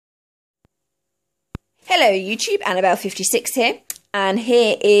Hello YouTube, Annabelle56 here, and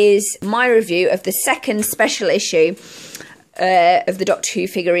here is my review of the second special issue of the Doctor Who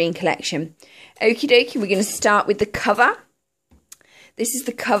figurine collection. Okie dokie, we're going to start with the cover. This is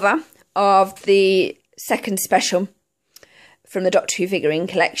the cover of the second special from the Doctor Who figurine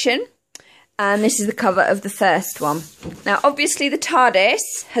collection, and this is the cover of the first one. Now obviously the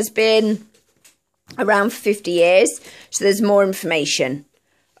TARDIS has been around for 50 years, so there's more information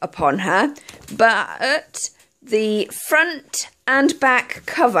upon her, but the front and back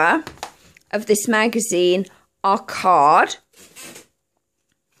cover of this magazine are card.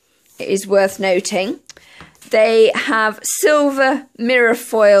 It is worth noting. They have silver mirror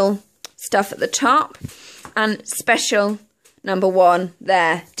foil stuff at the top and special #1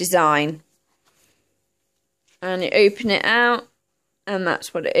 there design, and you open it out and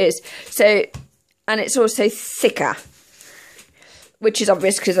that's what it is. So, and it's also thicker, which is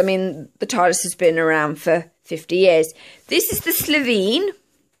obvious because, I mean, the TARDIS has been around for 50 years. This is the Slitheen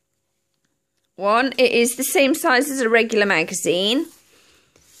one. It is the same size as a regular magazine.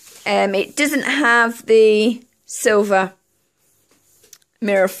 It doesn't have the silver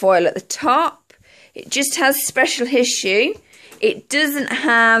mirror foil at the top. It just has special issue. It doesn't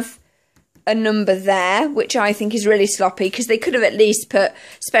have a number there, which I think is really sloppy, because they could have at least put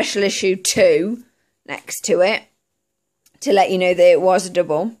special issue 2 next to it to let you know that it was a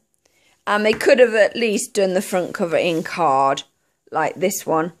double. And they could have at least done the front cover in card, like this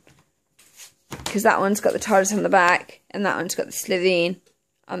one, because that one's got the TARDIS on the back and that one's got the Slitheen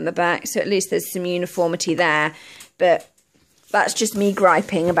on the back, so at least there's some uniformity there. But that's just me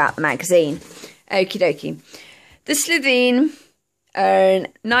griping about the magazine. Okie dokie. The Slitheen,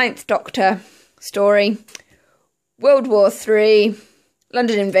 9th Doctor story, World War III,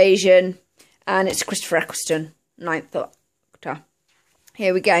 London invasion, and it's Christopher Eccleston, 9th Doctor.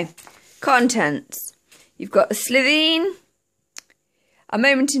 Here we go. Contents. You've got the Slitheen, A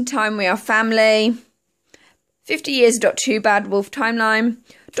Moment in Time, We Are Family, 50 Years of Doctor Who, Bad Wolf Timeline,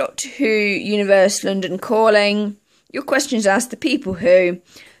 Doctor Who Universe, London Calling, Your Questions Asked, The People Who,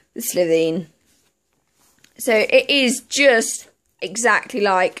 the Slitheen. So it is just exactly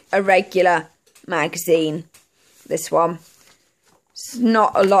like a regular magazine, this one. It's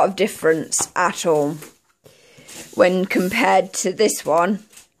not a lot of difference at all when compared to this one,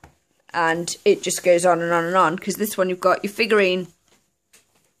 and it just goes on and on and on, because this one you've got your figurine,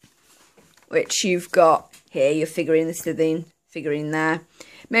 which you've got here, your figurine, the Slitheen figurine there.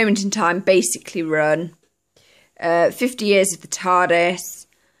 Moment in Time, basically run. 50 Years of the TARDIS,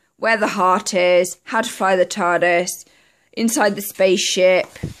 Where the Heart Is, How to Fly the TARDIS, Inside the Spaceship,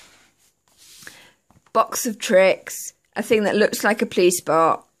 Box of Tricks, a thing that looks like a police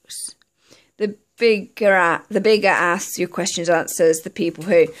box, the bigger asks, Your Questions Answers, The People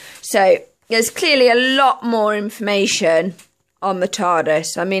Who. So there's clearly a lot more information on the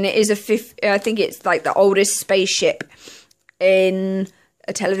TARDIS. I mean, it is I think it's like the oldest spaceship in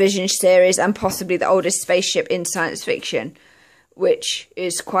a television series, and possibly the oldest spaceship in science fiction, which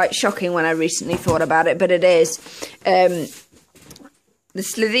is quite shocking when I recently thought about it, but it is. The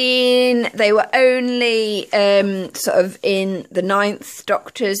Slitheen, they were only sort of in the 9th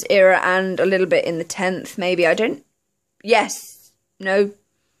Doctor's era and a little bit in the 10th, maybe. Yes, they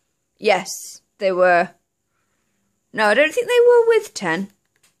were. No, I don't think they were with 10.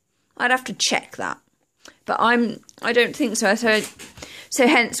 I'd have to check that. But I don't think so. So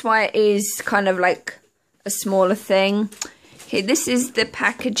hence why it is kind of like a smaller thing. Here, this is the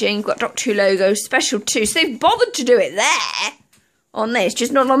packaging. You've got Doctor Who logo, special 2. So they've bothered to do it there on this,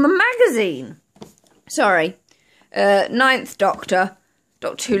 just not on the magazine. Sorry. 9th Doctor,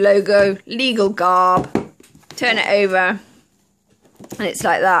 Doctor Who logo, legal garb. Turn it over, and it's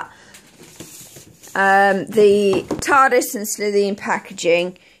like that. The TARDIS and Slitheen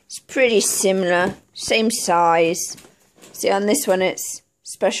packaging is pretty similar, same size. See, on this one it's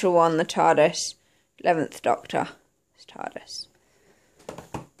special 1, the TARDIS, 11th Doctor, TARDIS.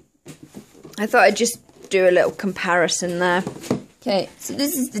 I thought I'd just do a little comparison there. Okay, so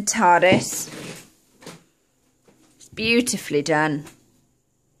this is the TARDIS. It's beautifully done.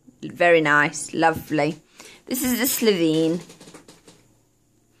 Very nice, lovely. This is the Slitheen.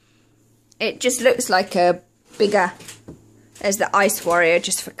 It just looks like a bigger... There's the Ice Warrior,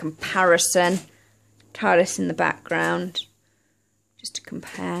 just for comparison. TARDIS in the background, just to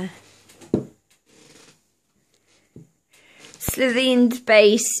compare. Slitheen's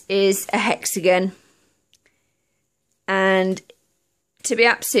base is a hexagon, and to be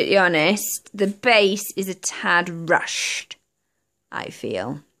absolutely honest, the base is a tad rushed, I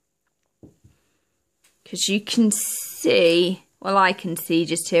feel, because you can see Well, I can see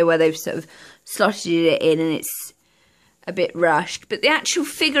just here where they've sort of slotted it in and it's a bit rushed. But the actual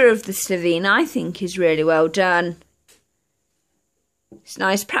figure of the Slitheen, I think, is really well done. It's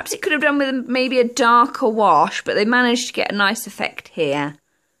nice. Perhaps it could have done with maybe a darker wash, but they managed to get a nice effect here.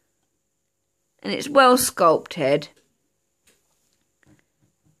 And it's well sculpted.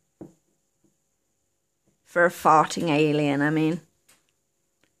 For a farting alien, I mean.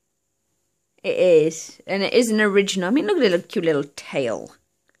 It is. And it is an original. I mean, look at the little cute little tail.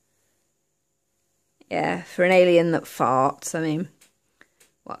 Yeah, for an alien that farts, I mean,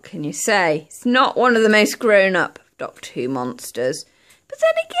 what can you say? It's not one of the most grown-up Doctor Who monsters. But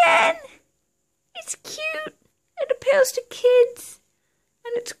then again, it's cute. It appeals to kids.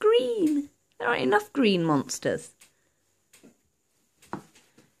 And it's green. There aren't enough green monsters.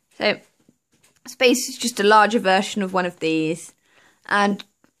 So, Space is just a larger version of one of these. And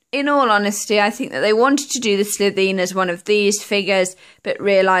in all honesty, I think that they wanted to do the Slitheen as one of these figures, but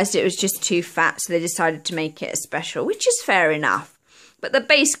realised it was just too fat, so they decided to make it a special, which is fair enough. But the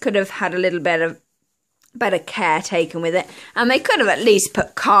base could have had a little bit of better care taken with it, and they could have at least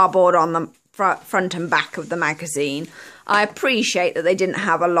put cardboard on the front and back of the magazine. I appreciate that they didn't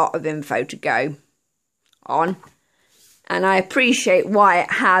have a lot of info to go on, and I appreciate why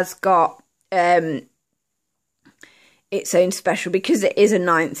it has got its own special, because it is a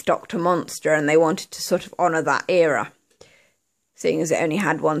 9th Doctor monster and they wanted to sort of honour that era, seeing as it only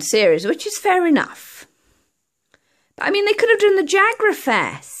had one series, which is fair enough. But I mean, they could have done the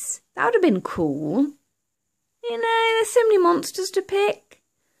Jagrafess. That would have been cool. You know, there's so many monsters to pick.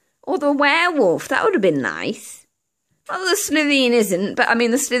 Or the werewolf, that would have been nice. Well, the Slitheen isn't, but I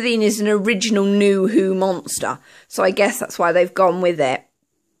mean, the Slitheen is an original New Who monster, so I guess that's why they've gone with it.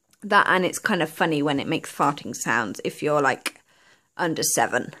 That, and it's kind of funny when it makes farting sounds if you're like under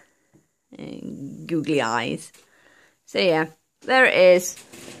 7. Googly eyes. So yeah, there it is.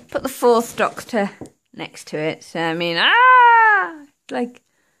 Put the 4th Doctor next to it. So I mean, like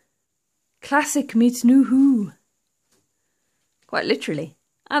classic meets New Who. Quite literally.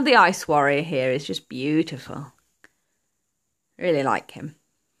 And the Ice Warrior here is just beautiful. Really like him.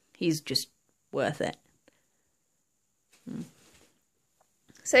 He's just worth it.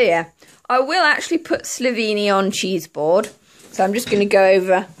 So yeah, I will actually put Slitheen on cheeseboard. So I'm just going to go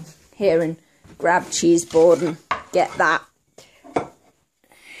over here and grab cheeseboard and get that.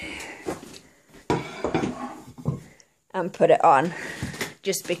 And put it on,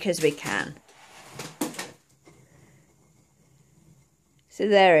 just because we can. So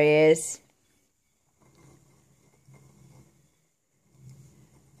there he is.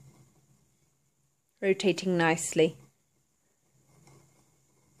 Rotating nicely.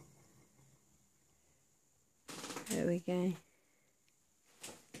 There we go.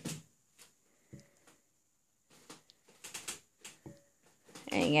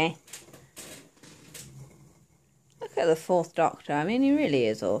 There you go. Look at the 4th Doctor. I mean, he really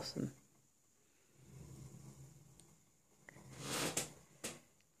is awesome.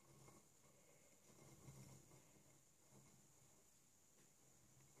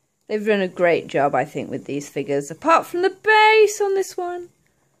 They've done a great job, I think, with these figures, apart from the base on this one.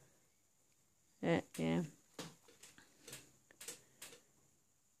 Yeah.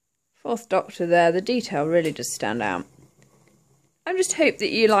 4th Doctor there, the detail really does stand out. I just hope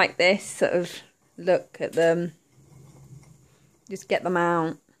that you like this sort of look at them. Just get them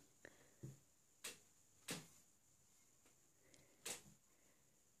out.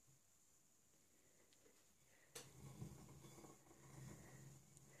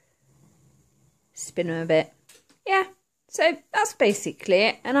 Spin them a bit. Yeah, so that's basically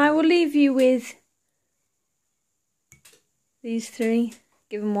it. And I will leave you with these 3.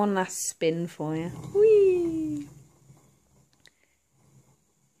 Give them one last spin for you. Whee!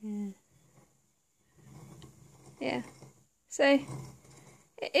 Yeah. So,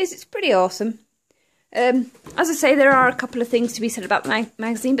 it's pretty awesome. As I say, there are a couple of things to be said about the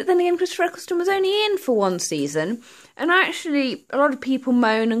magazine, but then again, Christopher Eccleston was only in for 1 season, and actually, a lot of people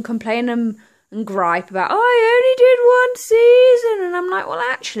moan and complain and gripe about, oh, I only did 1 season, and I'm like, well,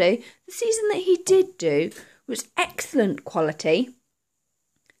 actually, the season that he did do was excellent quality.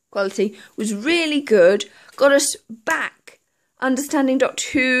 Quality was really good, got us back understanding Doctor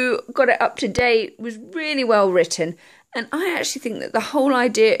Who, got it up to date, was really well written, and I actually think that the whole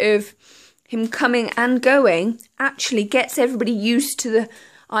idea of him coming and going actually gets everybody used to the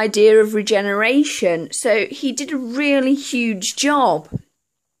idea of regeneration. So he did a really huge job.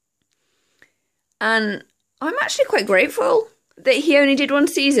 And I'm actually quite grateful that he only did 1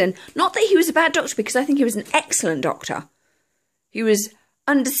 season. Not that he was a bad Doctor, because I think he was an excellent Doctor. He was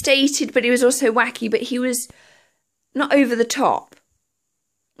understated, but he was also wacky, but he was not over the top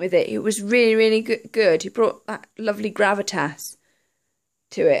with it. It was really, really good. He brought that lovely gravitas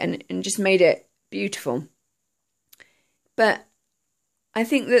to it and just made it beautiful. But I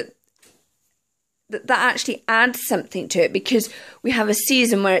think that actually adds something to it, because we have a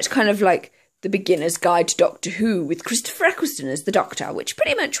season where it's kind of like the beginner's guide to Doctor Who with Christopher Eccleston as the Doctor, which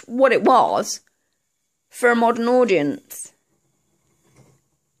pretty much what it was for a modern audience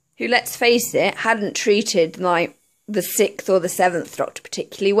who, let's face it, hadn't treated like the 6th or the 7th Doctor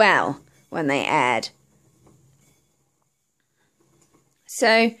particularly well when they aired.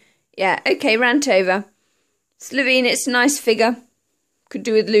 So, yeah, okay, rant over. Slitheen, it's a nice figure. Could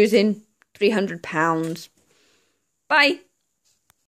do with losing £300. Bye.